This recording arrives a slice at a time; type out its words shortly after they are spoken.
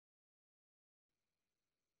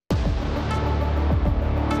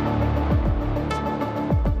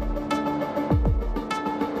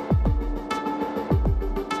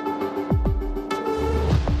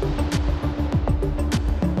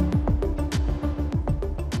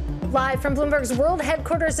Live from Bloomberg's world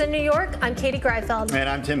headquarters in New York, I'm Katie Greifeld. And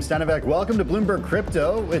I'm Tim Stenevec. Welcome to Bloomberg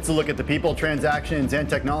Crypto. It's a look at the people, transactions, and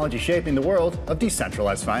technology shaping the world of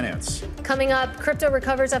decentralized finance. Coming up, crypto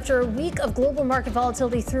recovers after a week of global market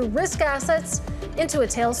volatility through risk assets into a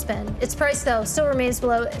tailspin. Its price, though, still remains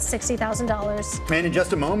below $60,000. And in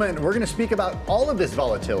just a moment, we're going to speak about all of this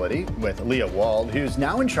volatility with Leah Wald, who's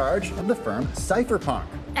now in charge of the firm Cypherpunk.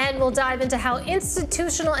 And we'll dive into how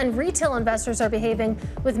institutional and retail investors are behaving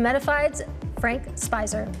with Metafide's Frank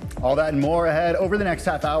Speiser. All that and more ahead over the next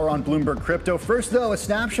half hour on Bloomberg Crypto. First, though, a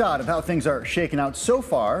snapshot of how things are shaking out so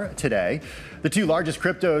far today. The two largest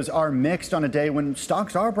cryptos are mixed on a day when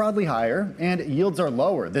stocks are broadly higher and yields are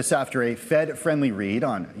lower. This after a Fed-friendly read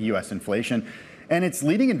on U.S. inflation. And it's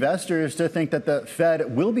leading investors to think that the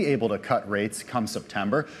Fed will be able to cut rates come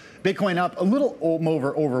September. Bitcoin up a little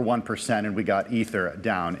over 1%, and we got Ether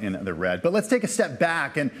down in the red. But let's take a step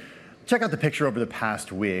back and check out the picture over the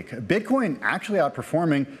past week. Bitcoin actually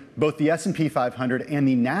outperforming both the S&P 500 and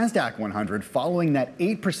the NASDAQ 100 following that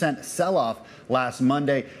 8% sell-off last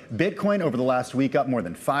Monday. Bitcoin over the last week up more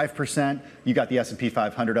than 5%. You got the S&P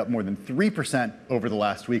 500 up more than 3% over the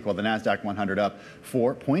last week, while the NASDAQ 100 up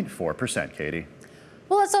 4.4%, Katie.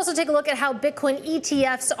 Well, let's also take a look at how Bitcoin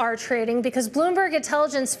ETFs are trading, because Bloomberg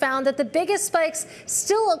Intelligence found that the biggest spikes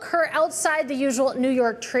still occur outside the usual New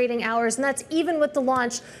York trading hours, and that's even with the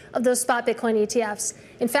launch of those spot Bitcoin ETFs.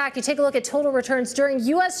 In fact, you take a look at total returns during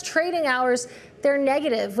U.S. trading hours, they're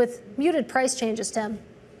negative with muted price changes, Tim.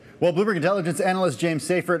 Well, Bloomberg Intelligence analyst James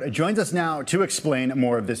Seyffert joins us now to explain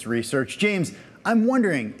more of this research. James, I'm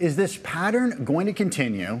wondering, is this pattern going to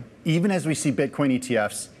continue even as we see Bitcoin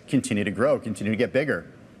ETFs continue to grow, continue to get bigger?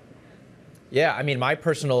 Yeah, I mean, my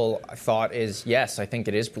personal thought is yes, I think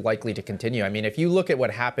it is likely to continue. I mean, if you look at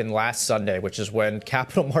what happened last Sunday, which is when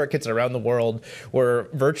capital markets around the world were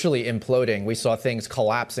virtually imploding, we saw things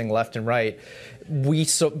collapsing left and right. We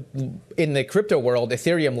saw in the crypto world,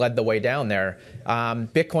 Ethereum led the way down there.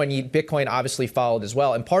 Bitcoin obviously followed as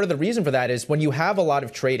well. And part of the reason for that is when you have a lot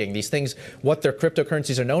of trading, these things, what their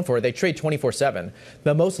cryptocurrencies are known for, they trade 24/7.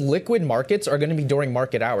 The most liquid markets are going to be during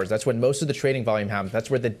market hours. That's when most of the trading volume happens. That's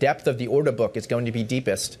where the depth of the order book is going to be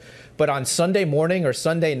deepest. But on Sunday morning or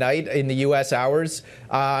Sunday night in the U.S. hours,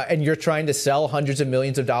 and you're trying to sell hundreds of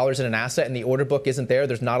millions of dollars in an asset and the order book isn't there,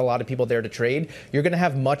 there's not a lot of people there to trade, you're going to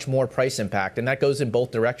have much more price impact. And that goes in both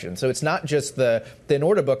directions. So it's not just the thin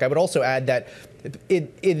order book. I would also add that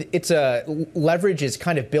it's a leverage is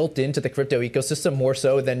kind of built into the crypto ecosystem more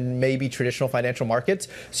so than maybe traditional financial markets.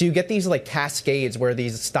 So you get these like cascades where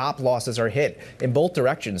these stop losses are hit in both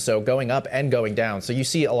directions, so going up and going down. So you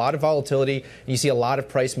see a lot of volatility, and you see a lot of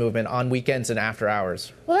price movement on weekends and after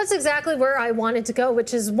hours. Well, that's exactly where I wanted to go,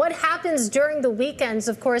 which is what happens during the weekends.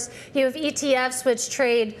 Of course, you have ETFs which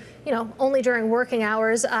trade only during working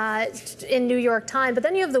hours in New York time. But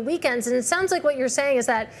then you have the weekends, and it sounds like what you're saying is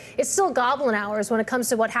that it's still goblin hours when it comes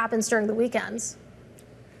to what happens during the weekends.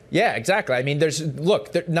 Yeah, exactly. I mean,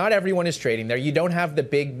 not everyone is trading there. You don't have the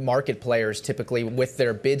big market players typically with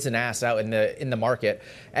their bids and asks out in the market.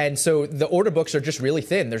 And so the order books are just really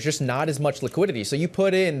thin. There's just not as much liquidity. So you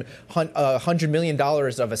put in $100 million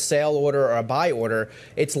of a sale order or a buy order,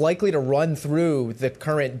 it's likely to run through the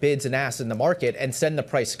current bids and asks in the market and send the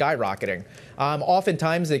price skyrocketing.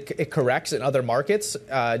 Oftentimes it corrects in other markets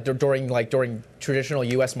during traditional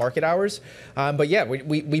U.S. market hours. But yeah,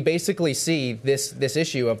 we basically see this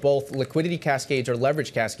issue of both liquidity cascades or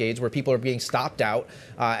leverage cascades where people are being stopped out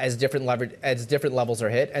as different levels are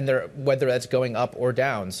hit, and whether that's going up or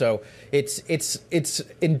down. So it's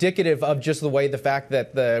indicative of just the fact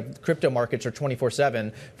that the crypto markets are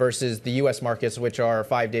 24/7 versus the U.S. markets, which are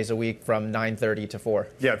 5 days a week from 9:30 to 4.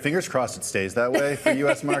 Yeah, fingers crossed it stays that way for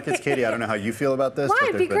U.S. markets. Katie, I don't know how you feel about this. Why?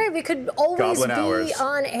 It'd be great. We could always be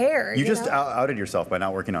on air. You just outed yourself by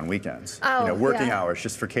not working on weekends. Oh, working hours.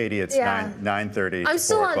 Just for Katie, it's 9:30. I'm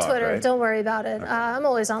still on Twitter. Right? Don't worry about it. Okay. I'm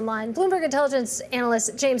always online. Bloomberg Intelligence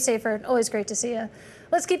analyst James Seyffert. Always great to see you.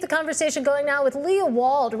 Let's keep the conversation going now with Leah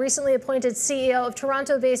Wald, recently appointed CEO of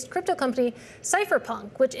Toronto-based crypto company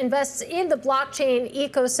Cypherpunk, which invests in the blockchain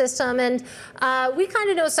ecosystem. And we kind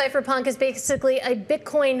of know Cypherpunk is basically a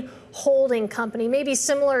Bitcoin holding company, maybe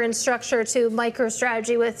similar in structure to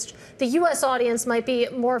MicroStrategy, which the U.S. audience might be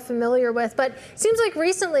more familiar with. But it seems like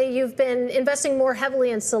recently you've been investing more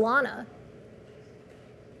heavily in Solana.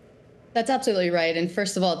 That's absolutely right. And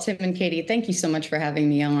first of all, Tim and Katie, thank you so much for having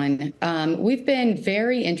me on. We've been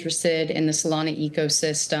very interested in the Solana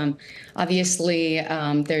ecosystem. Obviously,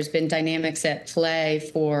 there's been dynamics at play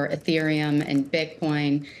for Ethereum and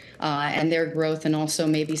Bitcoin and their growth, and also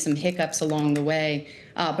maybe some hiccups along the way.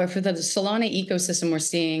 But for the Solana ecosystem, we're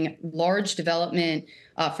seeing large development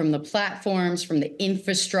from the platforms, from the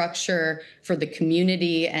infrastructure, for the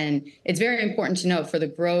community. And it's very important to note for the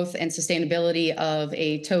growth and sustainability of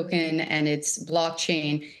a token and its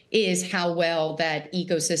blockchain is how well that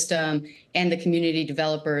ecosystem and the community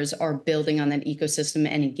developers are building on that ecosystem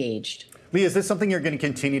and engaged. Leah, is this something you're going to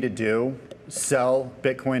continue to do? Sell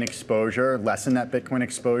Bitcoin exposure, lessen that Bitcoin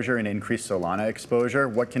exposure, and increase Solana exposure?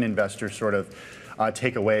 What can investors sort of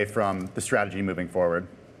take away from the strategy moving forward?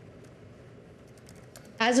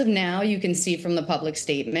 As of now, you can see from the public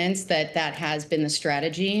statements that that has been the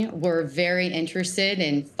strategy. We're very interested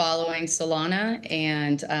in following Solana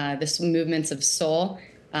and the movements of Sol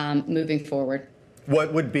moving forward.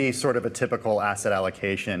 What would be sort of a typical asset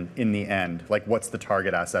allocation in the end? Like, what's the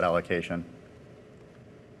target asset allocation?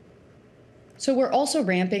 So we're also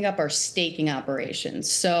ramping up our staking operations.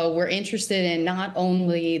 So we're interested in not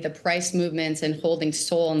only the price movements and holding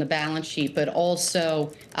Sol on the balance sheet, but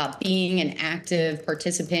also being an active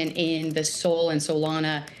participant in the Sol and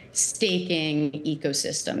Solana staking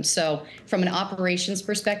ecosystem. So from an operations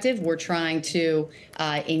perspective, we're trying to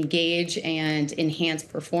engage and enhance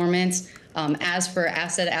performance. As for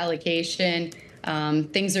asset allocation,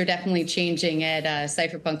 things are definitely changing at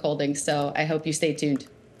Cypherpunk Holdings. So I hope you stay tuned.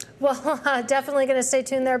 Well, definitely going to stay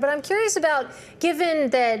tuned there. But I'm curious about,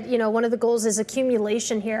 given that, one of the goals is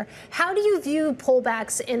accumulation here, how do you view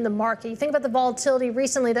pullbacks in the market? You think about the volatility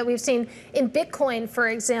recently that we've seen in Bitcoin, for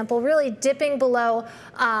example, really dipping below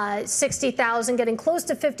 60,000, getting close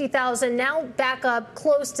to 50,000, now back up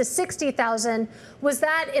close to 60,000. Was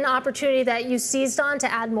that an opportunity that you seized on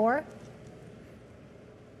to add more?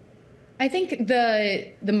 I think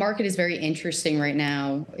the market is very interesting right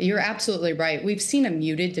now. You're absolutely right. We've seen a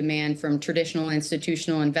muted demand from traditional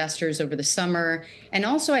institutional investors over the summer. And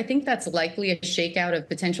also, I think that's likely a shakeout of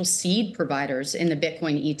potential seed providers in the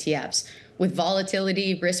Bitcoin ETFs. With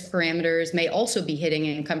volatility, risk parameters may also be hitting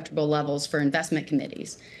uncomfortable levels for investment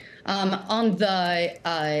committees. On the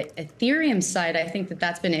Ethereum side, I think that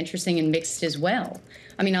that's been interesting and mixed as well.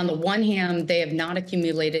 I mean, on the one hand, they have not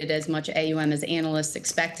accumulated as much AUM as analysts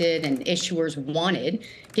expected and issuers wanted,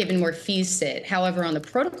 given where fees sit. However, on the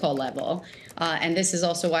protocol level, and this is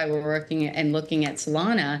also why we're working and looking at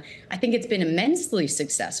Solana, I think it's been immensely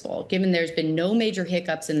successful, given there's been no major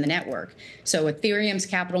hiccups in the network. So Ethereum's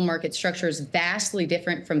capital market structure is vastly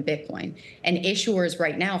different from Bitcoin. And issuers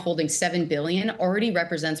right now holding $7 billion already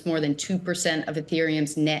represents more than 2% of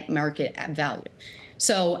Ethereum's net market value.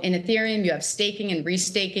 So in Ethereum, you have staking and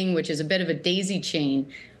restaking, which is a bit of a daisy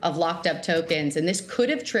chain of locked up tokens. And this could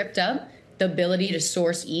have tripped up the ability to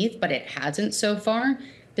source ETH, but it hasn't so far.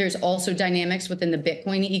 There's also dynamics within the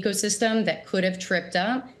Bitcoin ecosystem that could have tripped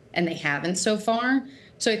up, and they haven't so far.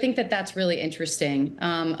 So I think that that's really interesting.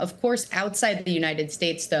 Of course, outside the United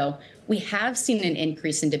States, though, we have seen an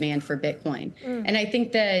increase in demand for Bitcoin. And I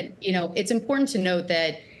think that, it's important to note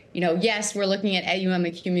that, yes, we're looking at AUM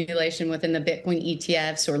accumulation within the Bitcoin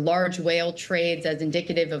ETFs or large whale trades as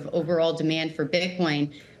indicative of overall demand for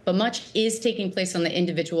Bitcoin, but much is taking place on the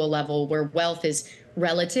individual level where wealth is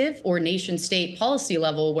relative, or nation state policy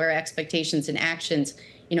level where expectations and actions,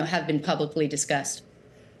 have been publicly discussed.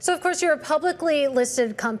 So, of course, you're a publicly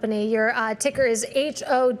listed company. Your ticker is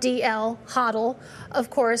HODL, HODL, of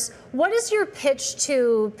course. What is your pitch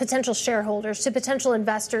to potential shareholders, to potential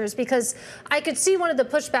investors? Because I could see one of the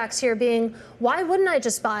pushbacks here being, why wouldn't I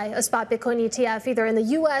just buy a spot Bitcoin ETF, either in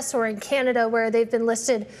the US or in Canada, where they've been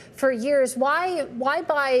listed for years? Why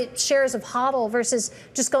buy shares of HODL versus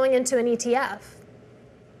just going into an ETF?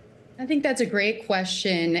 I think that's a great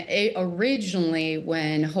question. Originally,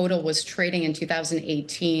 when HODL was trading in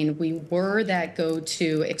 2018, we were that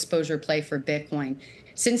go-to exposure play for Bitcoin.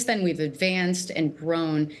 Since then, we've advanced and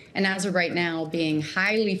grown, and as of right now, being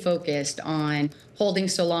highly focused on holding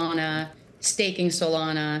Solana, staking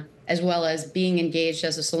Solana, as well as being engaged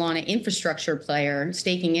as a Solana infrastructure player,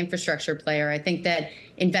 staking infrastructure player. I think that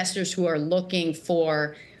investors who are looking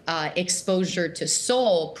for exposure to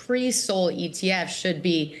Sol, pre-Sol ETF, should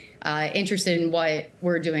be interested in what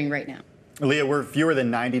we're doing right now. Leah, we're fewer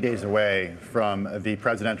than 90 days away from the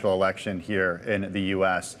presidential election here in the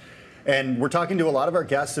U.S. And we're talking to a lot of our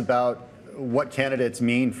guests about what candidates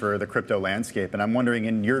mean for the crypto landscape. And I'm wondering,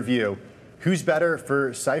 in your view, who's better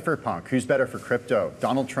for Cypherpunk? Who's better for crypto,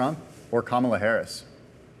 Donald Trump or Kamala Harris?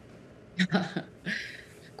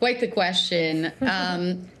 Quite the question.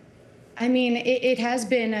 I mean, it has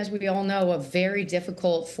been, as we all know, a very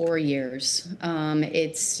difficult 4 years.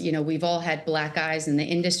 We've all had black eyes in the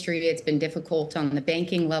industry. It's been difficult on the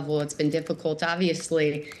banking level. It's been difficult,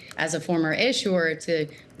 obviously, as a former issuer, to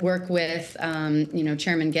work with,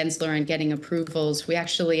 Chairman Gensler on getting approvals. We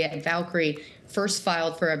actually at Valkyrie first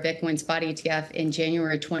filed for our Bitcoin spot ETF in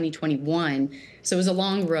January 2021. So it was a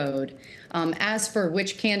long road. As for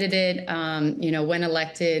which candidate, when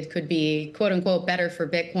elected could be quote unquote better for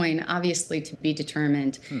Bitcoin, obviously to be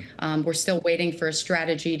determined. We're still waiting for a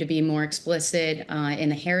strategy to be more explicit in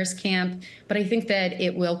the Harris camp, but I think that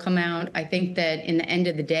it will come out. I think that in the end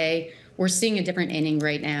of the day, we're seeing a different inning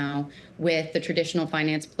right now with the traditional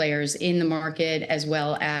finance players in the market, as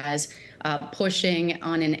well as pushing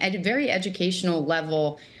on a very educational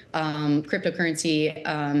level cryptocurrency,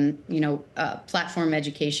 platform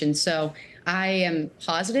education. So I am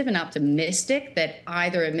positive and optimistic that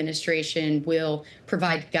either administration will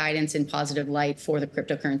provide guidance in positive light for the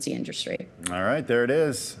cryptocurrency industry. All right, there it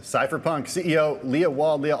is. Cypherpunk CEO Leah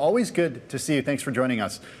Wald. Leah, always good to see you. Thanks for joining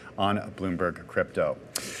us on Bloomberg Crypto.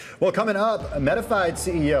 Well, coming up, Metafide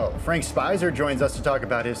CEO Frank Speiser joins us to talk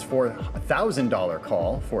about his $4,000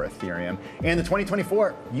 call for Ethereum and the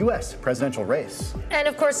 2024 U.S. presidential race. And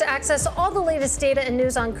of course, to access all the latest data and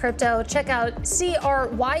news on crypto, check out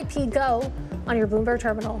CRYP Go on your Bloomberg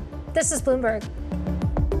terminal. This is Bloomberg.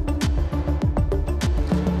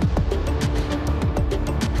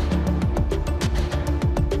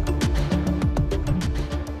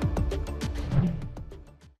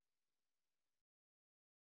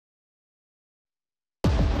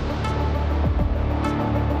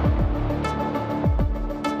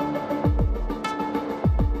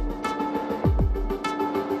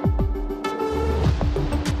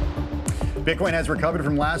 Bitcoin has recovered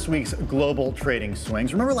from last week's global trading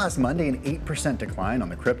swings. Remember last Monday, an 8% decline on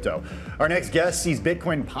the crypto. Our next guest sees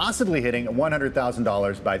Bitcoin possibly hitting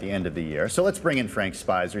 $100,000 by the end of the year. So let's bring in Frank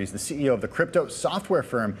Speiser. He's the CEO of the crypto software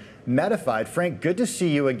firm Metafide. Frank, good to see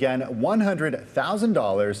you again.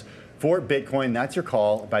 $100,000 for Bitcoin. That's your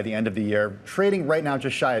call by the end of the year. Trading right now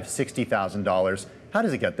just shy of $60,000. How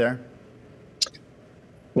does it get there?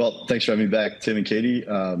 Well, thanks for having me back, Tim and Katie.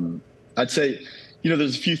 I'd say,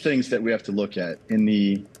 there's a few things that we have to look at. In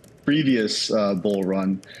the previous bull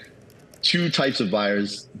run, two types of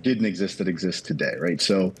buyers didn't exist that exist today, right?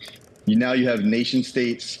 So now you have nation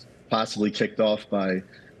states possibly kicked off by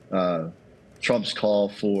Trump's call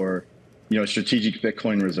for, a strategic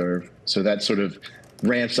Bitcoin reserve. So that sort of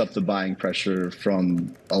ramps up the buying pressure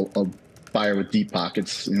from a buyer with deep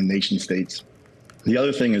pockets in nation states. The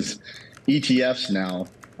other thing is ETFs now,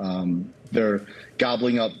 they're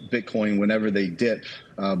gobbling up Bitcoin whenever they dip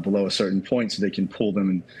below a certain point, so they can pull them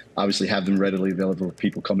and obviously have them readily available for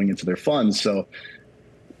people coming into their funds. So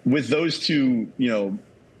with those two,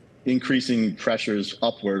 increasing pressures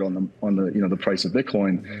upward on the price of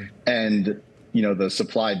Bitcoin and the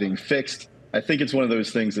supply being fixed, I think it's one of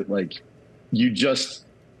those things that you just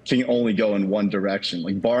can only go in one direction.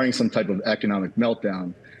 Like barring some type of economic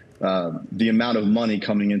meltdown, the amount of money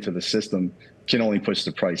coming into the system can only push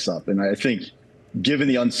the price up. And I think given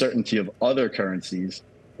the uncertainty of other currencies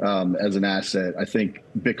as an asset, I think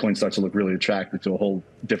Bitcoin starts to look really attractive to a whole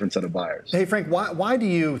different set of buyers. Hey, Frank, why do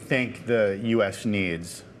you think the U.S.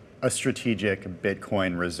 needs a strategic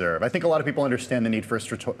Bitcoin reserve? I think a lot of people understand the need for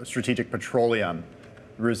a strategic petroleum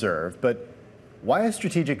reserve, but why a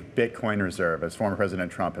strategic Bitcoin reserve, as former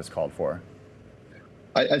President Trump has called for?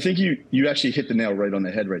 I think you actually hit the nail right on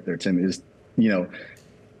the head right there, Tim, is,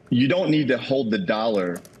 you don't need to hold the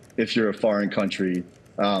dollar if you're a foreign country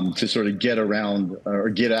to sort of get around or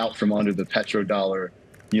get out from under the petrodollar,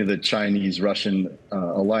 the Chinese-Russian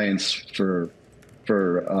alliance for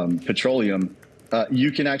petroleum.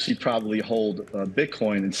 You can actually probably hold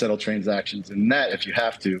Bitcoin and settle transactions in that if you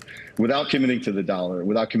have to, without committing to the dollar,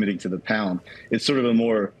 without committing to the pound. It's sort of a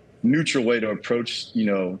more neutral way to approach,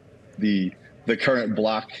 the current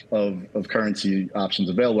block of currency options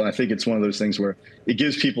available. And I think it's one of those things where it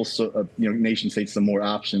gives people, nation states some more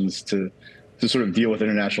options to sort of deal with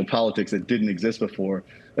international politics that didn't exist before,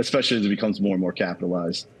 especially as it becomes more and more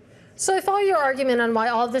capitalized. So I follow your argument on why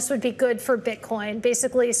all of this would be good for Bitcoin.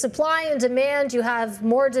 Basically, supply and demand, you have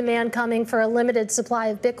more demand coming for a limited supply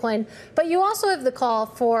of Bitcoin. But you also have the call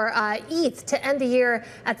for ETH to end the year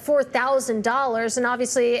at $4,000. And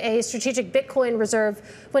obviously, a strategic Bitcoin reserve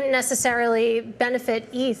wouldn't necessarily benefit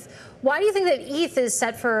ETH. Why do you think that ETH is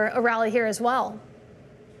set for a rally here as well?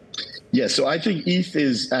 Yeah, so I think ETH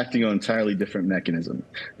is acting on an entirely different mechanism.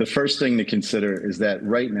 The first thing to consider is that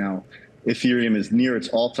right now, Ethereum is near its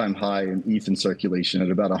all-time high in ETH in circulation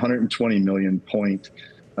at about 120 million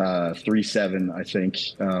 0.37, I think,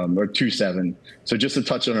 or 27. So just a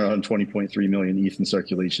touch under 120.3 million ETH in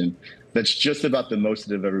circulation. That's just about the most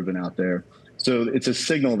that have ever been out there. So it's a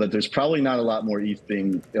signal that there's probably not a lot more ETH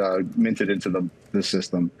being minted into the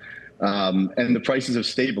system. And the prices have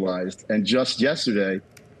stabilized. And just yesterday,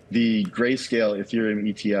 the grayscale Ethereum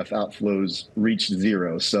ETF outflows reached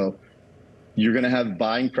zero. So you're going to have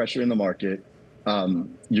buying pressure in the market.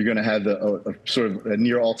 You're going to have a sort of a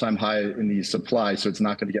near all-time high in the supply, so it's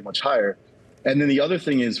not going to get much higher. And then the other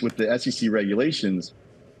thing is with the SEC regulations,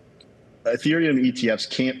 Ethereum ETFs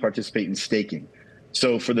can't participate in staking.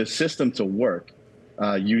 So for the system to work,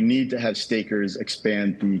 you need to have stakers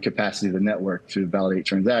expand the capacity of the network to validate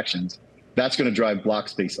transactions. That's going to drive block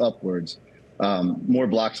space upwards. More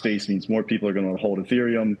block space means more people are going to hold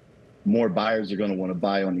Ethereum, more buyers are going to want to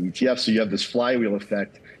buy on the ETF. So you have this flywheel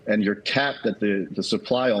effect, and you're capped at the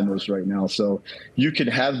supply almost right now. So you could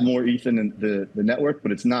have more ETH in the network,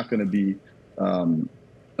 but it's not going to be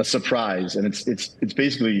a surprise. And it's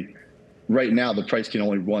basically right now the price can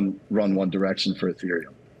only run one direction for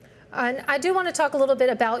Ethereum. And I do want to talk a little bit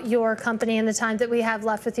about your company in the time that we have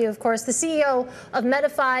left with you. Of course, the CEO of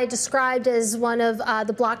Metafide, described as one of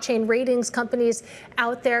the blockchain ratings companies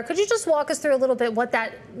out there. Could you just walk us through a little bit what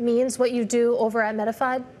that means, what you do over at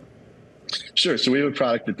Metafide? Sure. So we have a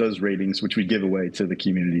product that does ratings, which we give away to the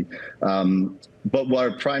community. But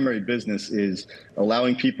our primary business is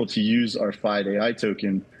allowing people to use our FIDE AI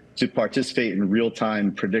token to participate in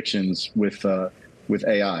real-time predictions with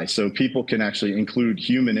AI. So people can actually include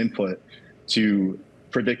human input to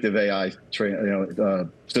predictive AI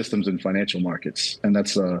systems in financial markets. And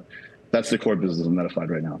that's the core business of Metafide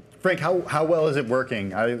right now. Frank, how well is it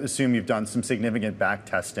working? I assume you've done some significant back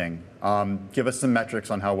testing. Give us some metrics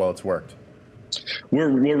on how well it's worked.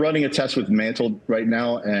 We're running a test with Mantle right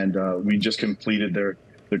now, and we just completed their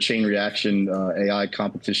chain reaction AI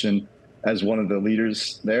competition as one of the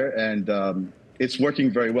leaders there. And it's working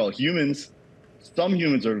very well. Some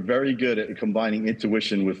humans are very good at combining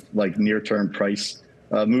intuition with like near-term price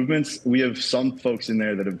movements. We have some folks in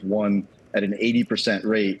there that have won at an 80%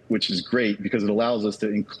 rate, which is great because it allows us to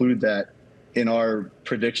include that in our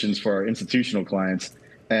predictions for our institutional clients.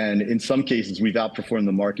 And in some cases, we've outperformed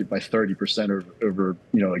the market by 30% over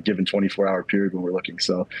a given 24-hour period when we're looking.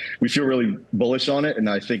 So we feel really bullish on it, and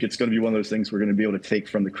I think it's going to be one of those things we're going to be able to take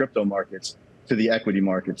from the crypto markets to the equity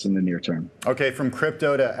markets in the near term. Okay, from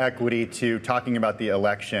crypto to equity to talking about the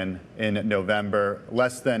election in November,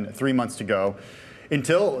 less than 3 months to go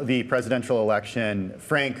until the presidential election.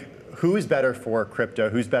 Frank, who is better for crypto?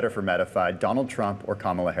 Who's better for Metafide, Donald Trump or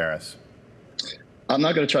Kamala Harris? I'm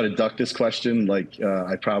not going to try to duck this question like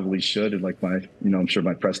I probably should, and like I'm sure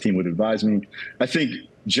my press team would advise me. I think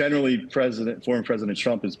generally former President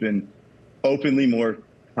Trump has been openly more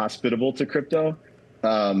hospitable to crypto.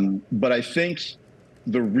 But I think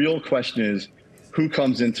the real question is who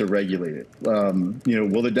comes in to regulate it?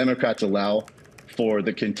 Will the Democrats allow for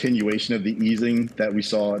the continuation of the easing that we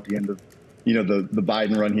saw at the end of, the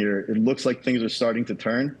Biden run here? It looks like things are starting to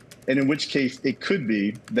turn. And in which case it could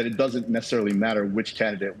be that it doesn't necessarily matter which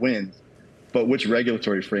candidate wins, but which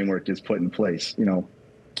regulatory framework is put in place.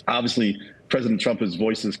 Obviously President Trump has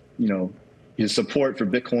voiced his support for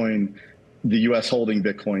Bitcoin, the U.S. holding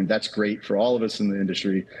Bitcoin. That's great for all of us in the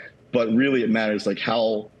industry, but really it matters like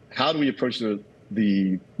how do we approach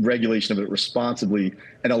the regulation of it responsibly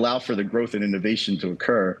and allow for the growth and innovation to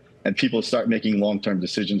occur and people start making long-term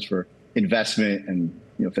decisions for investment and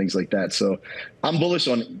things like that. So I'm bullish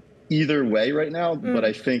on either way right now, but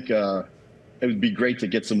I think it would be great to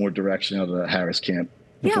get some more direction out of the Harris camp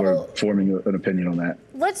before forming an opinion on that.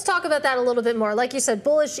 Let's talk about that a little bit more. Like you said,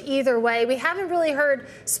 bullish either way. We haven't really heard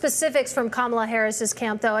specifics from Kamala Harris's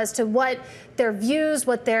camp, though, as to what their views,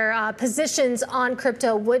 what their positions on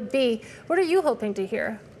crypto would be. What are you hoping to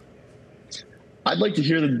hear? I'd like to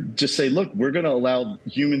hear them just say, look, we're going to allow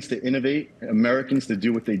humans to innovate, Americans to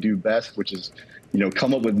do what they do best, which is,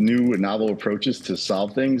 come up with new and novel approaches to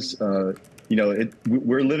solve things. We're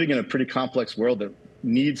living in a pretty complex world that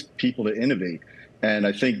needs people to innovate. And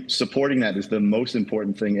I think supporting that is the most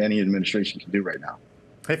important thing any administration can do right now.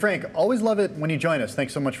 Hey, Frank, always love it when you join us.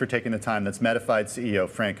 Thanks so much for taking the time. That's Metafide CEO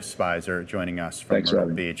Frank Speiser joining us from Myrtle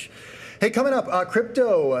Beach. Hey, coming up,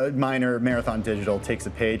 crypto miner Marathon Digital takes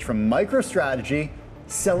a page from MicroStrategy,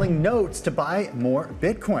 selling notes to buy more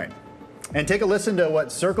Bitcoin. And take a listen to what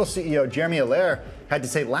Circle CEO Jeremy Allaire had to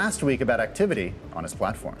say last week about activity on his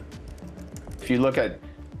platform. If you look at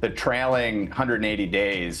the trailing 180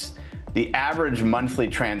 days, the average monthly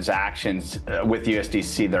transactions with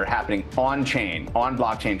USDC that are happening on-chain, on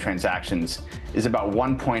blockchain transactions, is about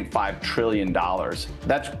 $1.5 trillion.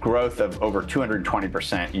 That's growth of over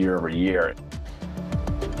 220% year over year.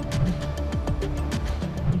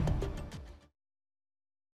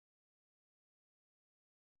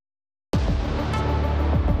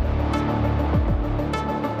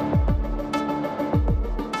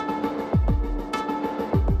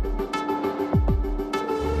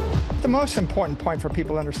 most important point for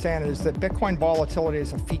people to understand is that Bitcoin volatility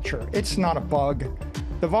is a feature. It's not a bug.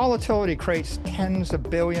 The volatility creates tens of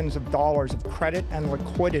billions of dollars of credit and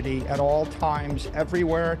liquidity at all times,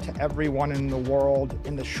 everywhere, to everyone in the world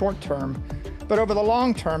in the short term. But over the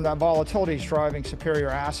long term, that volatility is driving superior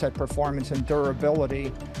asset performance and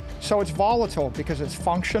durability. So it's volatile because it's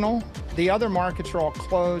functional. The other markets are all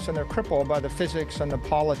closed and they're crippled by the physics and the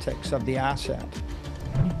politics of the asset.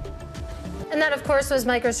 And that, of course, was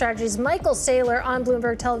MicroStrategy's Michael Saylor on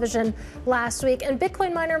Bloomberg Television last week. And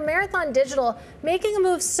Bitcoin miner Marathon Digital making a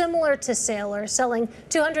move similar to Saylor, selling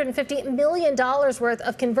 $250 million worth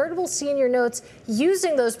of convertible senior notes,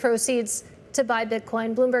 using those proceeds to buy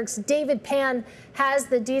Bitcoin. Bloomberg's David Pan has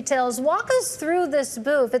the details. Walk us through this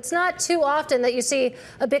move. It's not too often that you see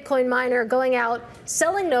a Bitcoin miner going out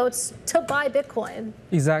selling notes to buy Bitcoin.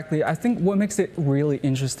 Exactly. I think what makes it really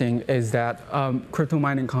interesting is that crypto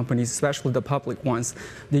mining companies, especially the public ones,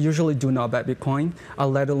 they usually do not buy Bitcoin,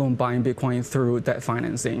 let alone buying Bitcoin through debt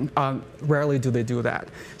financing. Rarely do they do that.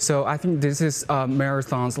 So I think this is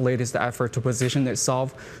Marathon's latest effort to position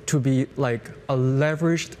itself to be like a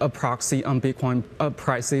leveraged proxy on Bitcoin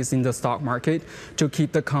prices in the stock market to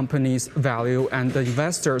keep the company's value and the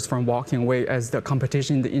investors from walking away as the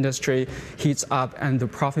competition in the industry heats up and the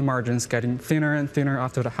profit margins getting thinner and thinner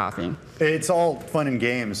after the halving. It's all fun and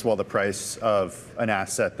games while the price of an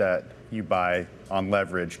asset that you buy on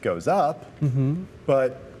leverage goes up.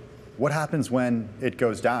 But what happens when it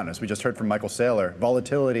goes down? As we just heard from Michael Saylor,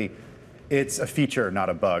 volatility, it's a feature, not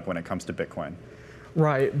a bug when it comes to Bitcoin.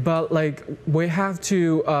 Right, but like we have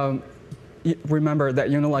to remember that,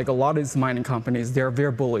 like a lot of these mining companies, they're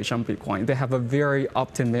very bullish on Bitcoin. They have a very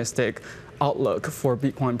optimistic outlook for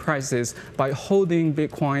Bitcoin prices by holding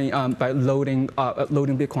Bitcoin, by loading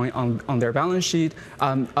Bitcoin on their balance sheet.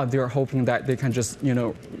 They're hoping that they can just,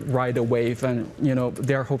 ride a wave, and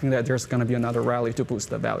they're hoping that there's going to be another rally to boost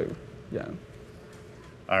the value. Yeah.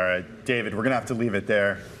 All right, David, we're going to have to leave it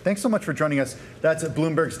there. Thanks so much for joining us. That's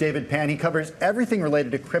Bloomberg's David Pan. He covers everything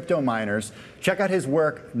related to crypto miners. Check out his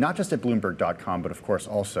work, not just at Bloomberg.com, but of course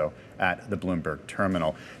also at the Bloomberg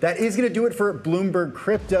Terminal. That is going to do it for Bloomberg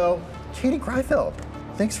Crypto. Katie Greifeld,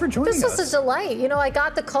 thanks for joining us. This was a delight. I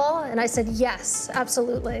got the call and I said, yes,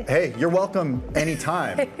 absolutely. Hey, you're welcome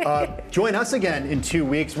anytime. Join us again in 2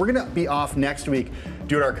 weeks. We're going to be off next week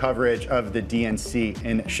due to our coverage of the DNC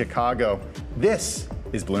in Chicago. This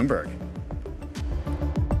is Bloomberg.